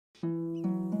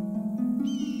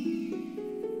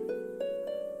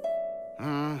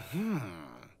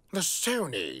the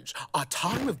Stone Age, a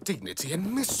time of dignity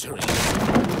and mystery.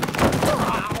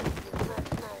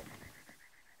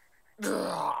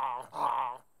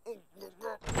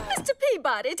 Mr.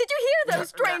 Peabody, did you hear those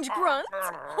strange grunts?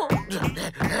 Oh.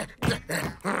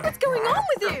 What's going on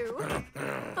with you?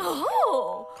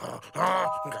 Oh.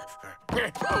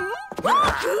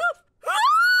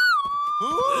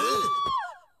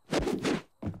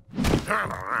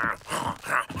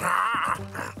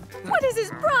 What is his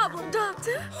problem,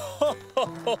 Doctor?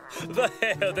 The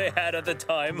hair they had at the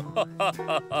time.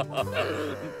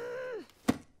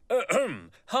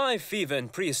 High fever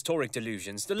and prehistoric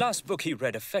delusions. The last book he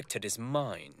read affected his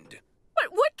mind.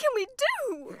 But what can we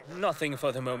do? Nothing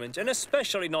for the moment, and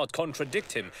especially not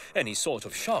contradict him. Any sort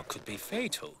of shock could be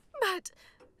fatal. But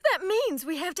that means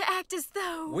we have to act as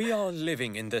though... We are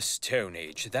living in the Stone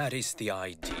Age. That is the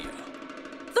idea.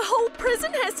 The whole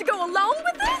prison has to go along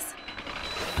with this?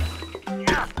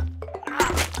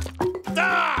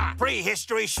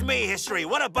 Prehistory, schmehistory,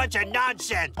 what a bunch of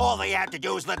nonsense. All they have to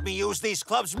do is let me use these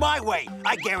clubs my way.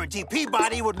 I guarantee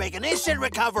Peabody would make an instant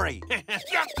recovery.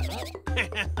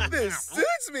 This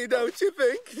suits me, don't you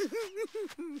think?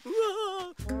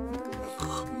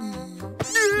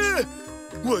 Yeah!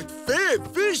 What fair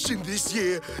fashion this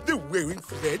year! They're wearing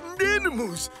flattened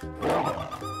animals.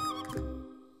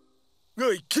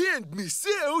 I can't miss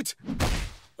out.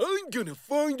 I'm gonna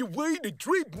find a way to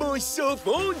drape myself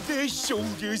on their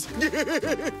shoulders.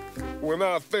 When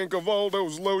I think of all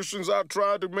those lotions I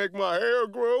tried to make my hair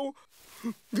grow,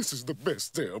 this is the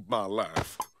best day of my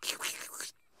life.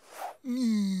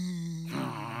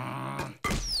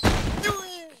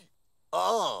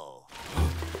 Oh.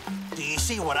 Do you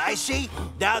see what I see?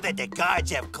 Now that the guards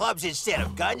have clubs instead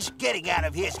of guns, getting out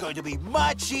of here is going to be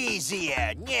much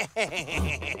easier.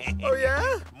 Oh,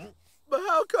 yeah? But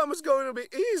how come it's going to be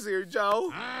easier,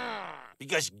 Joe?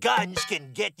 Because guns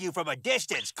can get you from a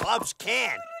distance, clubs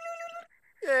can't.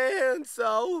 And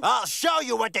so? I'll show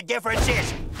you what the difference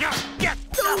is.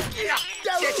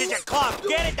 This is a club.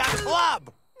 Get it, the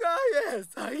club. Oh, yes,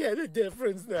 I get a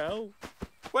difference now.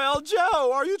 Well,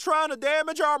 Joe, are you trying to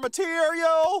damage our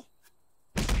material?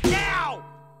 Now!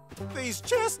 These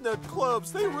chestnut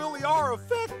clubs, they really are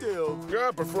effective.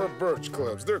 I prefer birch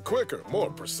clubs. They're quicker, more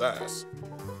precise.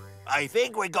 I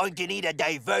think we're going to need a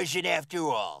diversion after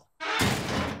all. So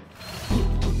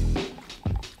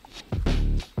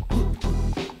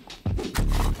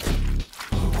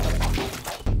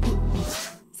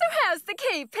how's the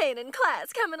cave painting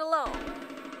class coming along?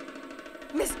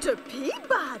 Mr.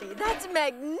 Peabody, that's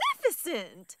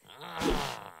magnificent.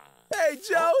 Hey,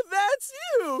 Joe, that's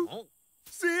you.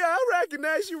 See, I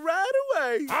recognize you right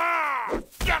away.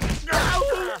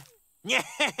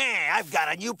 I've got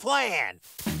a new plan.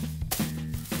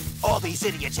 All these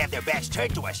idiots have their backs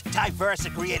turned to us. Time for us to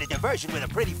create a diversion with a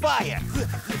pretty fire.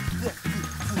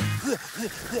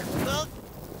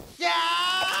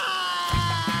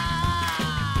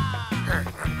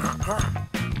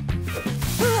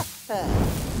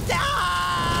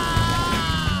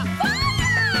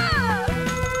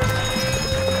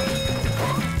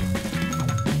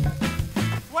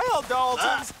 Well,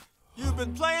 Daltons, you've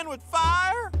been playing with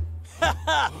fire?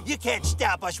 You can't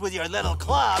stop us with your little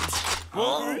clubs.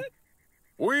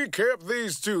 We kept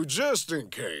these two just in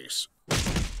case.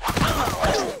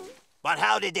 But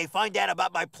how did they find out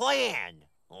about my plan?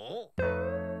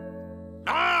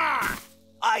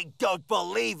 I don't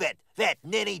believe it. That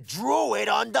ninny drew it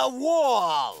on the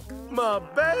wall. My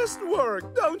best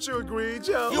work. Don't you agree,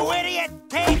 Joe? You idiot!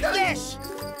 Take this!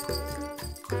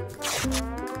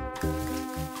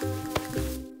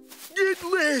 At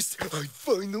last, I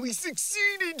finally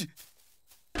succeeded.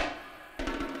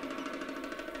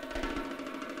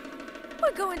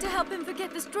 We're going to help him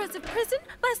forget the stress of prison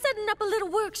by setting up a little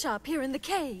workshop here in the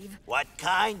cave. What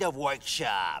kind of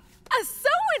workshop? A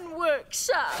sewing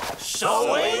workshop.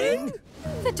 Sewing?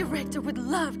 The director would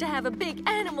love to have a big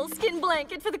animal skin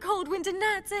blanket for the cold winter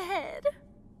nights ahead.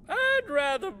 I'd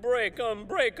rather break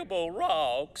unbreakable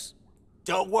rocks.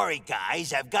 Don't worry,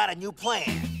 guys. I've got a new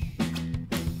plan.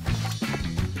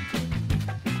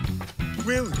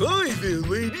 Well, hi there,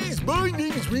 ladies. My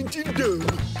name's Winton Dove.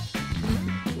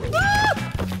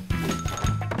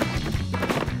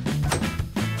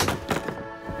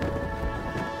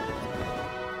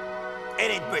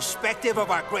 And in perspective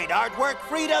of our great artwork,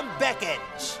 freedom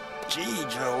beckons. Gee,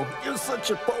 Joe, you're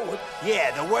such a poet. Yeah,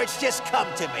 the words just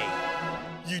come to me.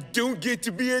 You don't get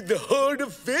to be at the heart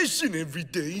of fashion every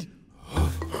day.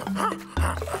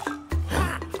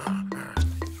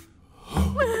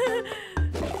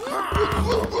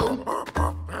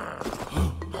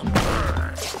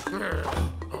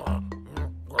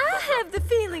 I have the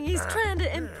feeling he's trying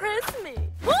to impress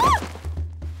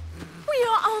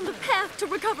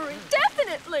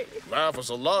Life was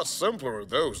a lot simpler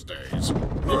those days.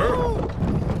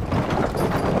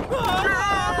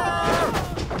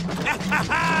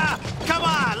 Come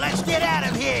on, let's get out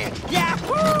of here!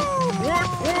 Yahoo!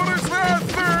 What is that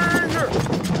thing?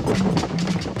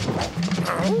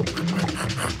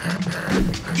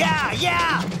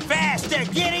 Yeah! Faster,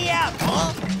 giddy up!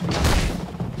 Huh?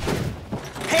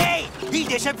 Hey, he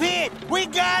disappeared! We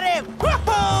got him!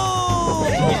 Woohoo!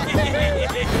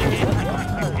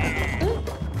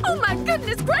 Oh my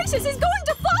goodness gracious, he's going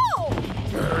to fall!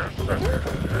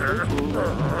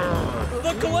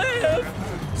 The cliff!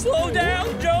 Slow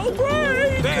down, Joe,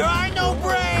 brake! There are no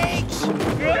brakes!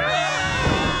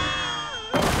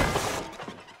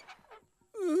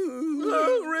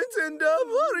 Rintendub,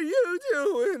 what are you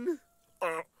doing?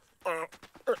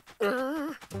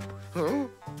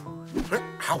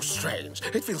 How strange.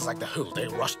 It feels like the whole day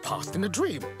rushed past in a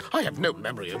dream. I have no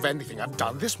memory of anything I've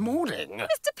done this morning.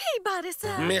 Mr. Peabody,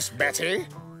 sir. Miss Betty,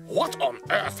 what on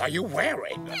earth are you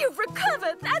wearing? You've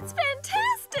recovered. That's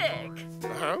fantastic.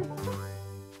 Huh?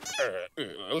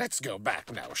 Let's go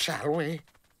back now, shall we?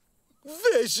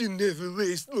 Fashion never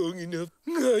lasts long enough.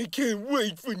 I can't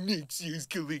wait for next year's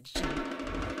collection.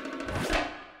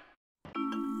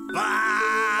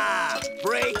 Ah!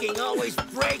 Breaking, always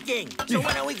breaking! So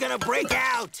when are we gonna break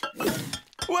out?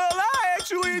 Well, I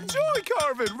actually enjoy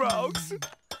carving rocks.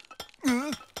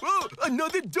 Oh,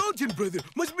 another Dalton brother.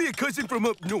 Must be a cousin from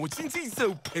up north since he's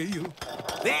so pale.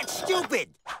 That's stupid!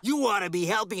 You ought to be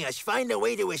helping us find a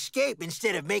way to escape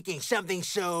instead of making something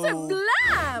so...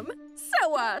 Sublime!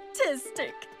 So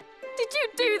artistic. Did you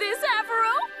do this,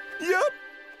 Averell? Yep.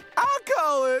 I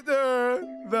call it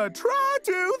the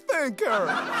try-to thinker.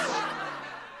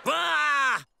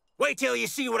 Ah! Wait till you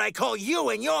see what I call you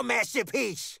and your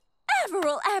masterpiece!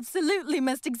 Averell absolutely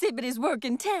must exhibit his work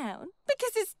in town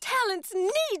because his talents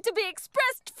need to be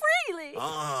expressed freely.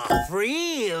 Oh,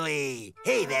 freely!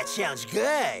 Hey, that sounds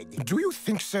good. Do you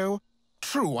think so?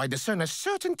 True, I discern a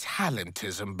certain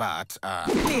talentism, but,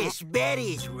 Miss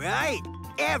Betty's right.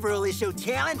 Averell is so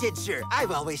talented, sir.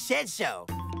 I've always said so.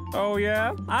 Oh,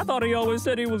 yeah? I thought he always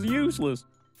said he was useless.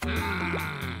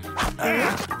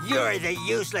 You're the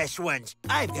useless ones.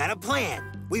 I've got a plan.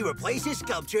 We replace his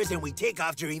sculptures and we take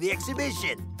off during the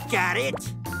exhibition. Got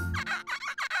it?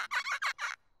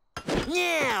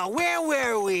 Now, where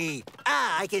were we?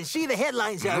 Ah, I can see the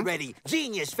headlines already.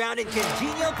 Genius found in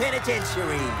congenial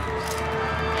penitentiary.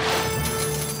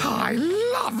 I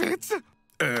love it!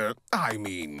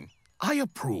 I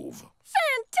approve.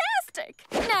 Fantastic!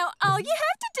 Now all you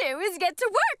have to do is get to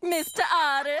work, Mr.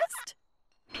 Artist.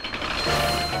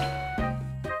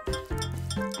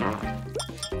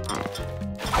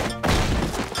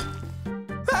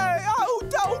 Hey, oh,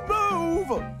 don't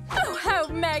move! Oh, how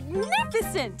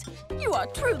magnificent! You are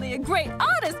truly a great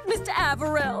artist, Mr.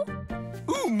 Averell.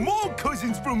 Ooh, more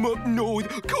cousins from up north.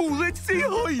 Cool, let's say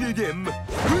hi to them.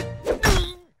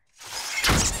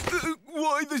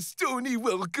 Why the stony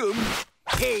welcome?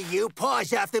 Hey, you,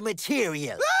 paws off the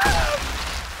material.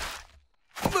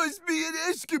 Must be an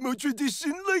Eskimo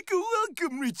tradition, like a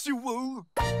welcome ritual.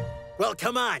 Well,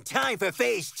 come on, time for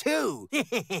phase 2.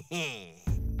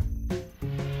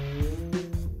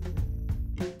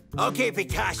 Okay,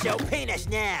 Picasso, paint us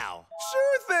now.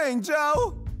 Sure thing,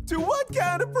 Joe. To what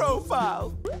kind of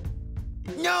profile?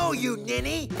 No, you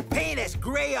ninny! Paint us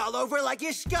gray all over like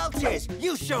your sculptures.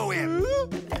 You show him.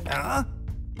 Huh?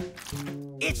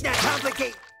 It's not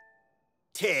complicated.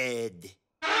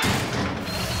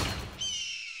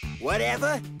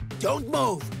 Whatever. Don't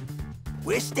move.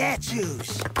 We're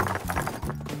statues.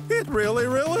 It really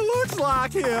looks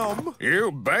like him.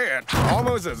 You bet.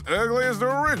 Almost as ugly as the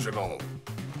original.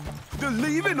 They're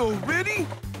leaving already?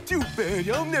 Too bad.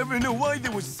 I'll never know why they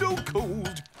were so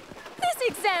cold. This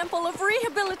example of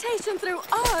rehabilitation through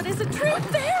art is a true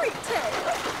fairy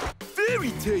tale.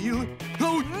 Fairy tale?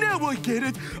 Oh, now I get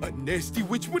it. A nasty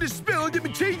witch would have spelled them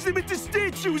and changed them into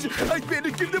statues. I'd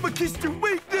better give them a kiss to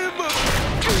wake them up.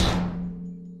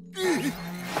 Even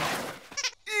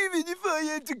if I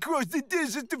had to cross the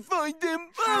desert to find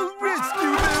them, I'll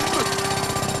rescue them.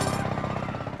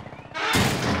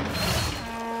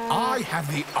 I have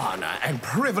the honor and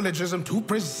privilegism to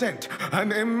present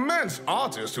an immense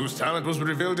artist whose talent was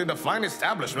revealed in the fine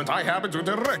establishment I happen to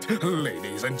direct.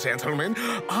 Ladies and gentlemen,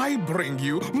 I bring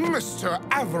you Mr.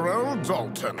 Averell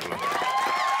Dalton.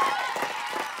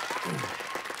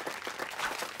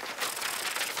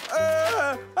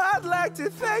 I'd like to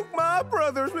thank my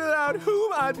brothers without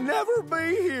whom I'd never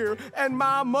be here, and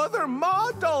my mother,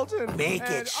 Ma Dalton. Make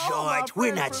and it all my short.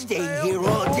 We're friends not from staying Dale, here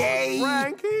all day.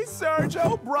 Frankie,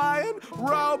 Sergio, Brian,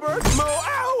 Robert, Mo.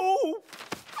 Ow!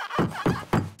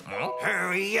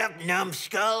 Hurry up,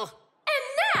 numbskull. And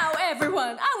now,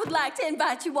 everyone, I would like to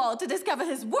invite you all to discover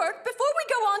his work before we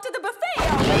go on to the buffet.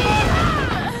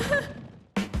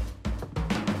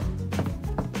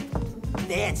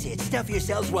 That's it. Stuff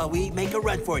yourselves while we make a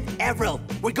run for it. Avril,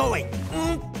 we're going.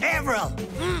 Avril.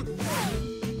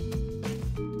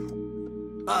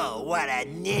 Oh, what a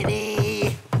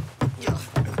ninny.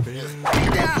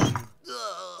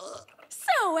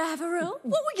 So, Averill,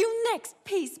 what will your next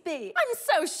piece be? I'm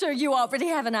so sure you already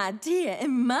have an idea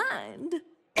in mind.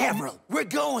 Avril, we're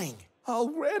going.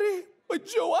 Already? But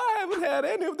Joe, I haven't had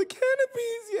any of the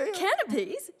canopies yet.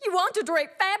 Canopies? You want to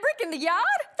drape fabric in the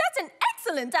yard? That's an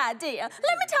excellent idea.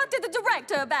 Let me talk to the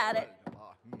director about it.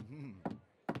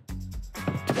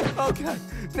 Okay,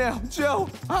 now, Joe,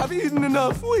 I've eaten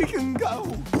enough. We can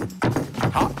go.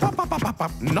 Hop, hop, hop, hop, hop,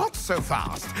 hop. Not so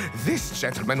fast. This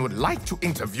gentleman would like to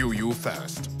interview you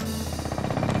first.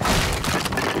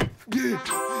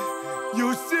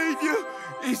 Your savior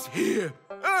is here.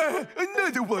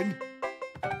 Another one.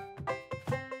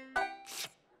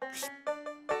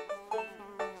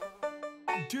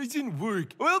 Doesn't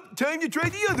work. Well, time to try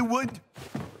the other one.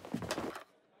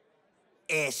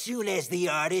 As soon as the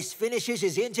artist finishes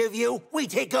his interview, we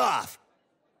take off.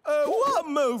 What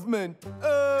movement?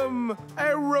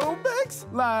 Aerobics?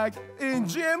 Like in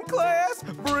gym class?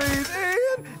 Breathe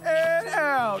in and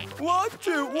out. 1,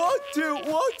 2, 1, 2,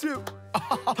 1, 2.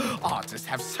 Artists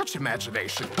have such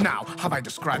imagination. Now, have I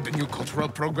described the new cultural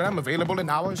program available in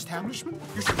our establishment?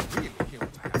 You should really hear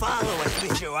what I have. Follow us,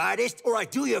 Mr. Artist, or I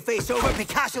do your face over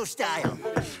Picasso style.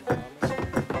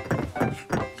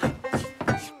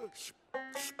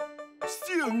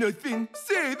 Still nothing.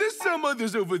 Say, there's some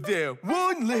others over there.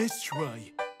 One last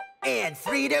try. And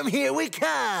freedom, here we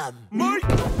come. Mark!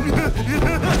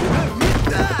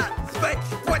 But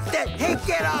what the? Hey,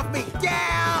 get off me!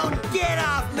 Down! Get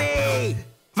off me!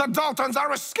 The Daltons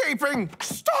are escaping!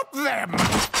 Stop them!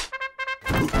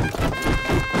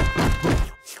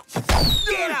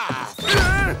 Get off!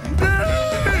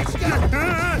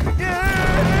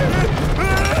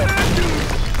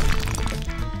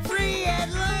 Free at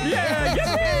last!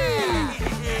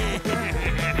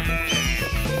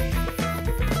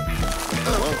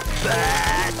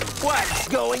 What's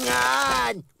going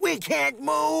on? We can't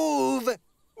move!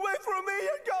 Wait for me,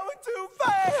 you're going too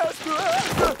fast!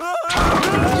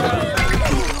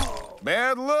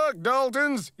 Bad luck,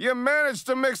 Daltons. You managed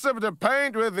to mix up the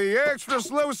paint with the extra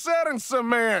slow setting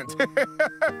cement.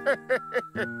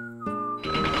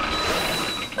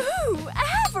 Ooh,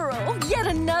 Averill, yet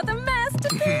another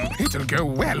masterpiece. It'll go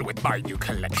well with my new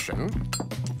collection.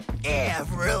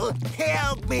 Avril,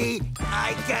 help me!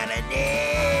 I got an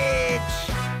itch!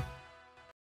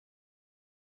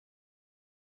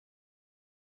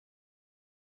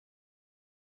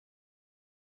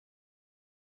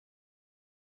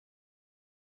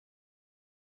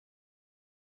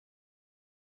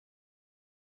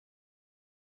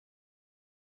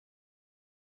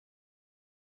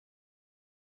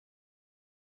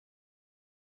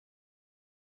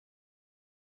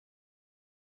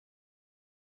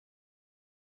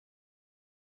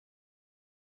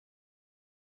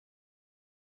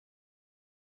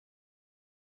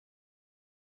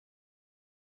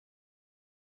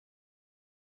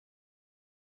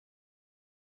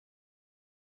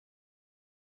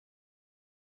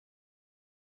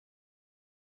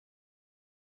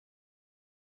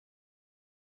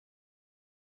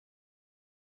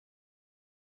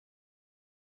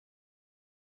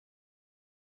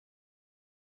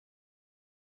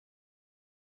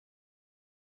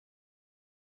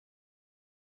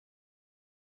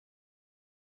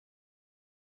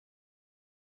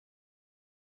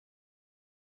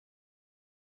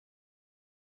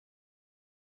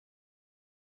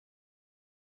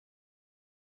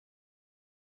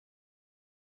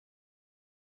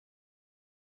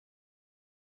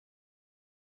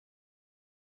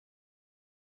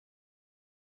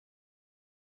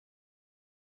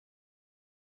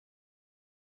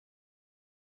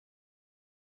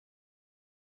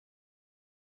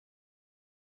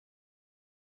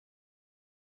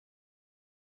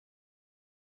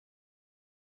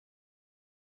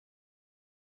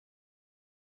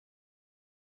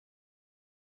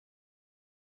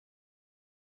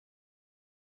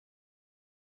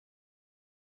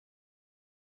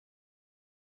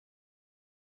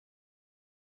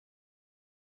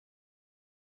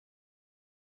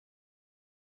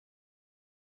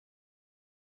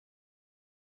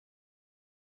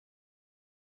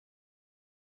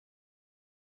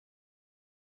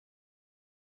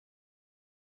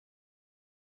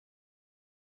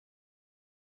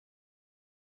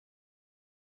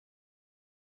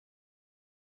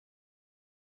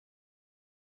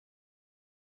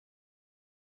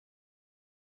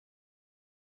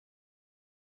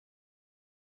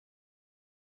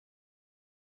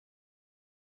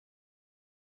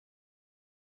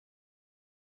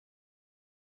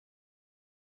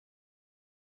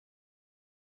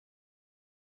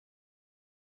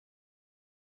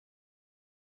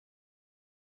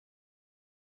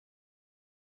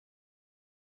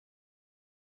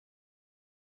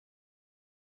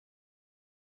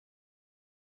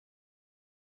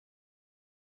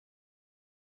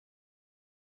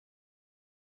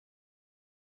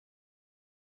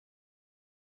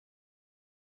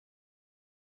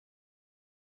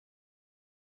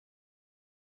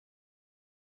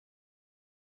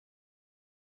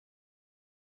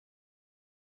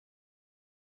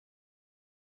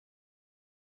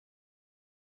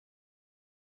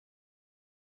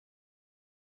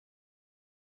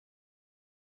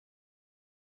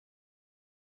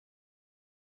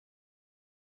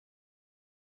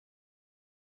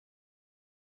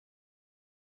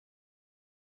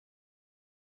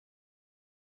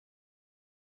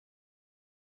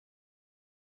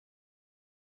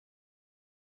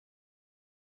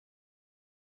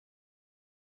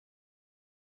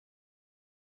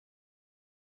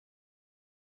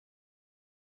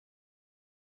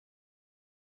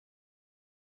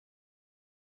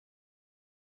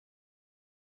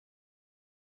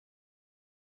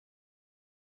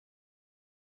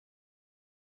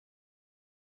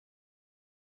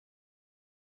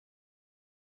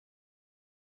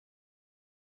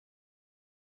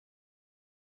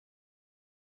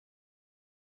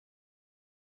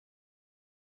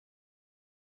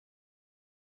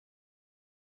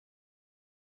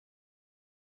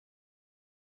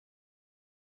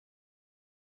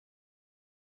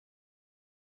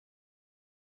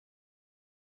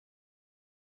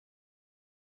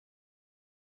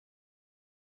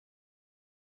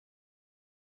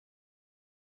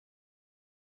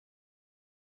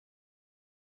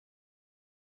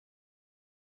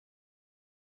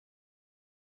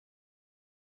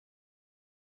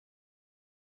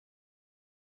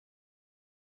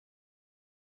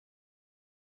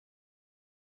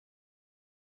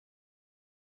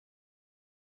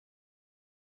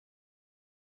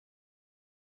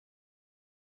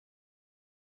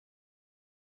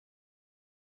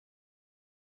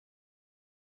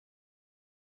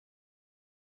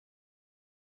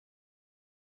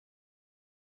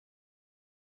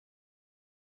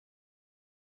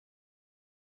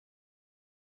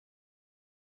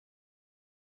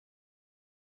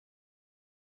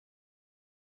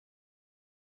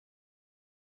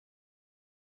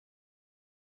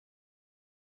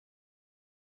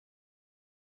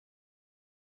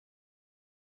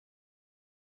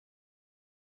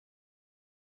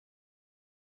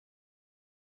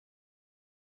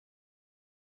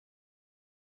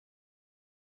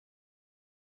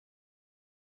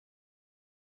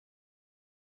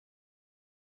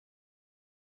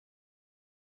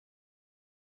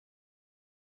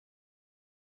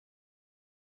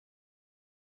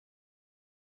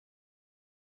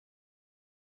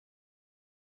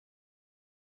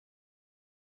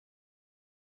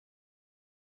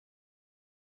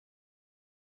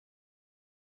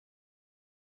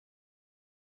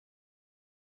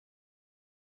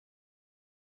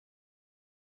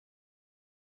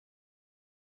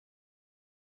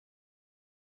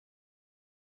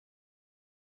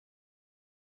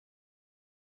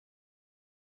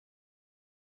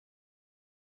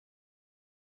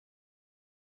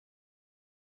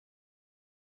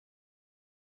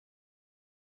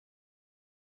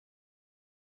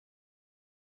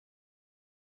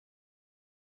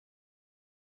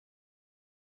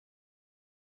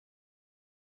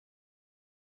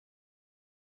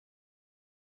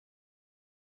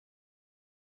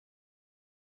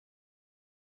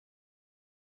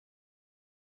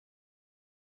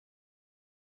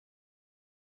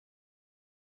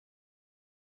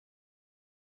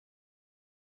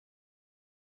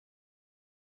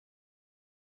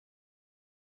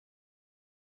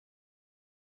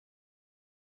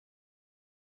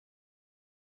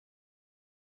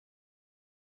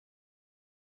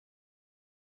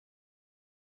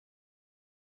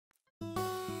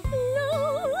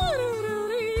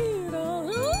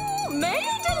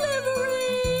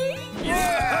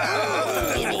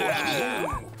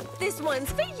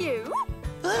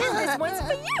 this one's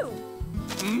for you.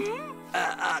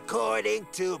 According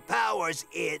to powers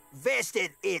it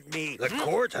vested in me. The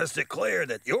court has declared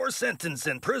that your sentence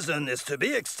in prison is to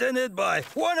be extended by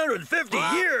 150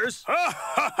 years.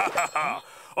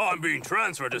 I'm being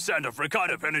transferred to Santa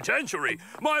Fricata Penitentiary.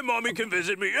 My mommy can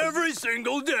visit me every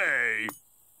single day.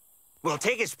 We'll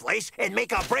take his place and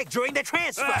make a break during the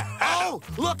transfer. Oh,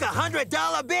 look, a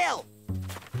 $100 bill.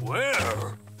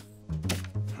 Where?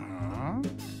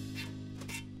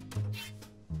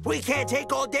 We can't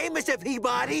take all day, Mr.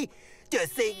 Peabody. To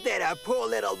think that our poor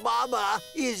little mama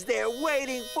is there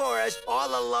waiting for us all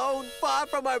alone, far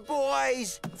from our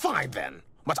boys. Fine, then.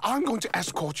 But I'm going to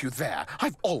escort you there.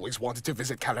 I've always wanted to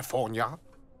visit California.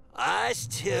 Us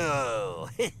too.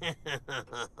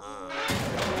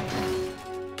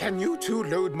 Can you two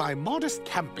load my modest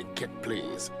camping kit,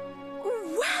 please?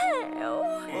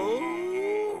 Wow.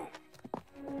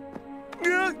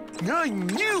 I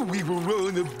knew we were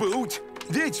on a boat.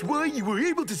 That's why you were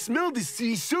able to smell the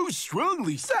sea so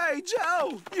strongly. Say,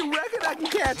 Joe, you reckon I can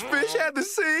catch fish at the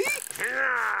sea?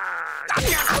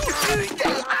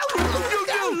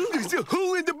 There's a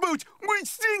hole in the boat. We're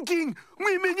sinking.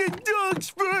 Women and dogs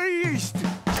first.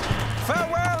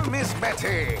 Farewell, Miss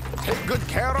Betty. Take good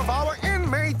care of our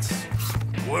inmates.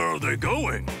 Where are they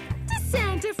going? To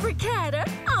Santa Fricata.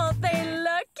 Aren't they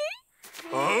lucky?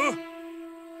 Huh?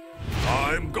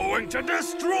 I'm going to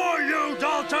destroy you,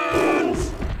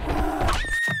 Daltons!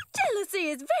 Jealousy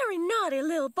is very naughty,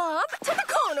 Lil Bob. To the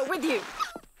corner with you.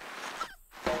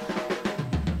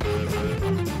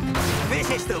 This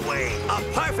is the way. A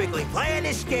perfectly planned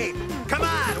escape. Come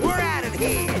on, we're out of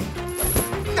here.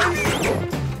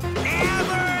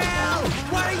 Amaral!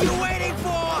 What are you waiting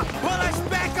for? Pull us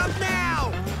back up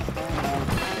now!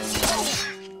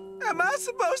 Am I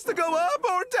supposed to go up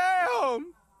or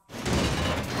down?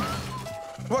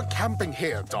 We're camping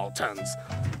here, Daltons.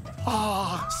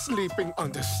 Ah, sleeping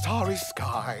under starry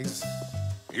skies.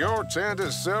 Your tent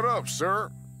is set up, sir.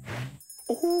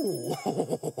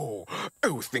 Oh,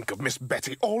 think of Miss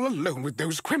Betty all alone with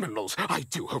those criminals. I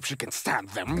do hope she can stand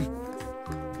them.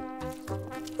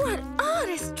 What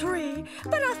artistry!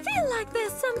 But I feel like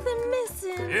there's something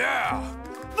missing. Yeah!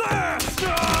 This!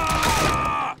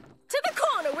 To the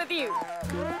corner with you!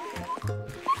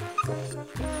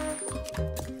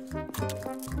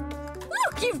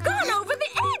 Look, you've gone over the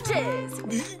edges!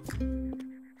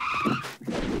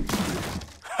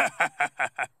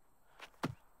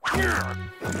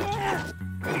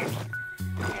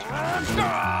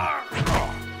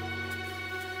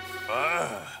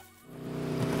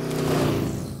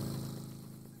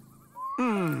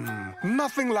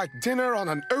 Nothing like dinner on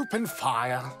an open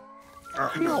fire.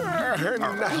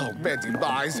 Now, Betty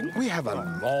Buys, we have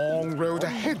a long road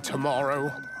ahead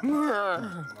tomorrow.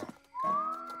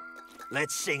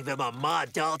 Let's sing them a Ma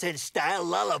Dalton-style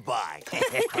lullaby.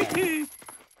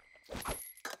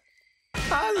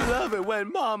 I love it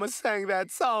when Mama sang that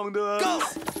song to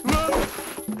us. Go!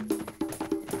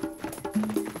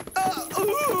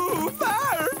 Ooh,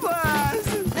 fireflies!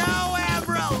 No,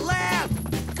 Avril, left!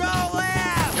 Go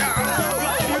left!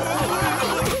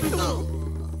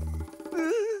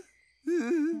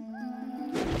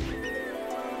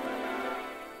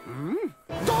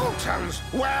 Daltons!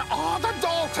 Where are the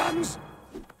Daltons?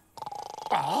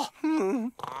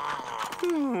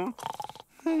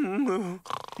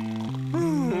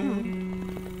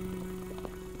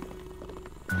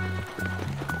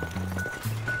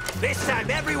 This time,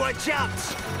 everyone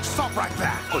jumps! Stop right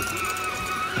there.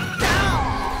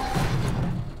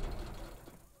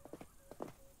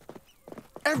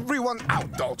 Everyone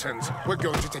out, Daltons. We're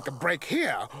going to take a break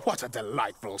here. What a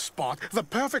delightful spot. The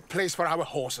perfect place for our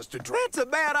horses to drink. That's a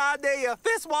bad idea.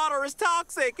 This water is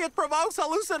toxic. It provokes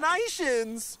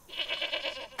hallucinations.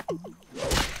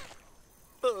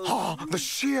 The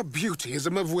sheer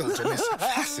beautyism of wilderness.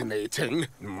 Fascinating.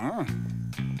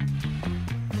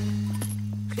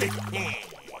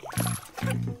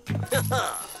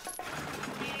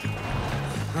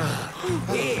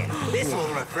 Here, this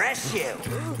will refresh you.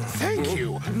 Thank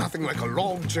you. Nothing like a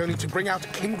long journey to bring out a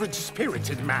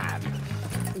kindred-spirited man.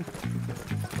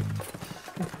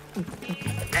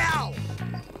 Ow!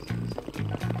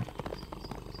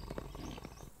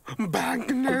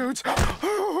 Banknotes.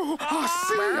 Oh, a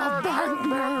sea of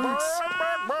banknotes.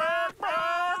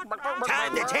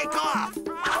 Time to take off!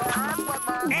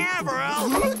 Avril!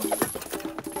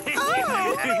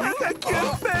 The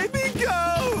cute baby go!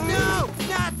 No,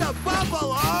 not the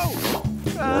buffalo!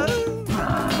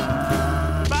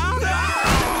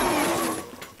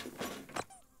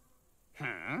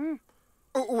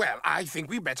 Well, I think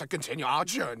we better continue our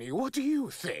journey. What do you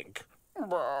think?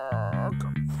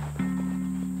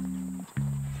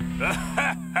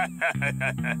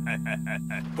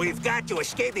 We've got to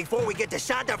escape before we get to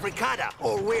Santa Fricata,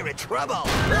 or we're in trouble.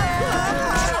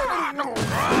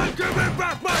 Give me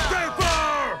back my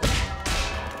paper!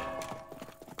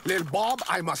 Lil Bob,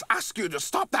 I must ask you to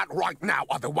stop that right now,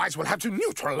 otherwise we'll have to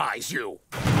neutralize you.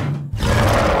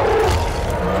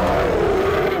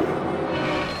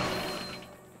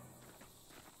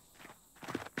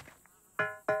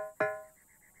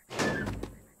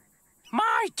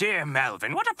 My dear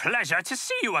Melvin, what a pleasure to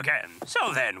see you again.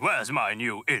 So then, where's my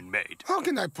new inmate? How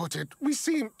can I put it? We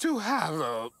seem to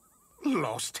have,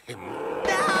 lost him.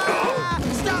 No!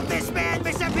 Stop this man,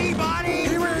 Mr. Peabody!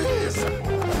 Here he is!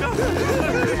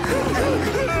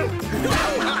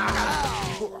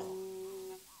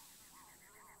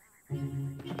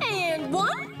 And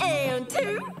 1 and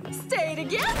 2, stay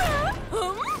together.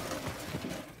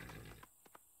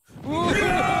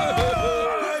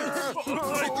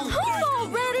 Home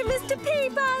already, Mr.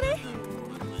 Peabody.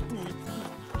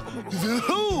 The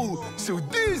hole! So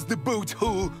there's the boat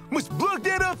hole. Must block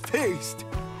that up first.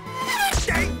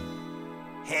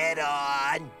 Head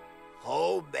on.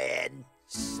 Home and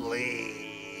sleep.